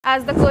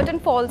As the curtain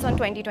falls on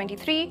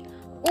 2023,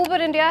 Uber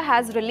India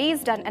has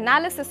released an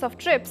analysis of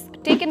trips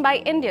taken by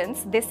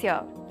Indians this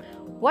year.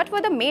 What were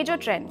the major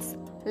trends?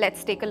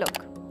 Let's take a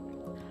look.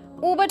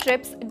 Uber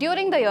trips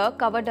during the year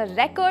covered a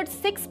record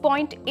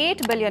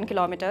 6.8 billion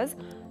kilometers.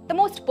 The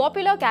most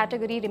popular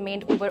category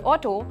remained Uber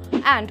Auto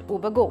and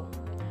Uber Go.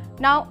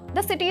 Now,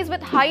 the cities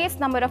with highest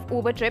number of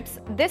Uber trips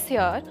this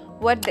year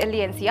were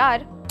Delhi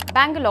NCR,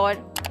 Bangalore,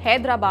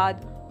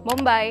 Hyderabad,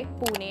 Mumbai,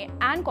 Pune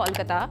and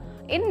Kolkata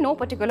in no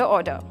particular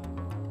order.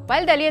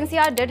 While Delhi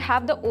NCR did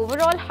have the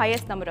overall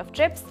highest number of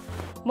trips,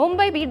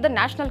 Mumbai beat the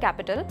national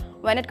capital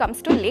when it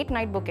comes to late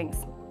night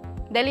bookings.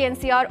 Delhi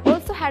NCR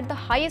also had the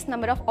highest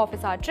number of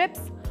office hour trips,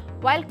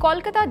 while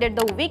Kolkata did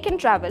the weekend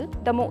travel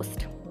the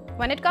most.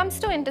 When it comes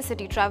to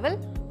intercity travel,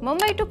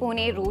 Mumbai to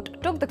Pune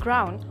route took the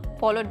crown,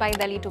 followed by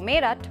Delhi to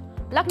Meerut,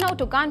 Lucknow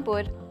to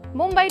Kanpur,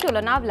 Mumbai to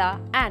Lonavala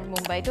and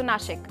Mumbai to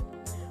Nashik.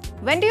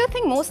 When do you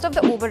think most of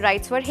the Uber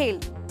rides were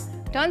hailed?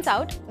 Turns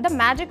out, the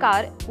magic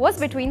hour was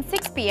between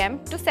 6 p.m.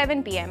 to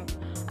 7 p.m.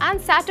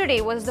 and Saturday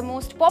was the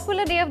most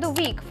popular day of the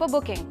week for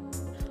booking.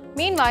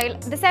 Meanwhile,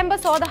 December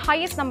saw the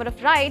highest number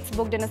of rides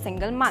booked in a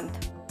single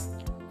month.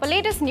 For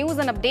latest news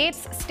and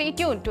updates, stay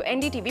tuned to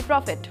NDTV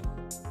Profit.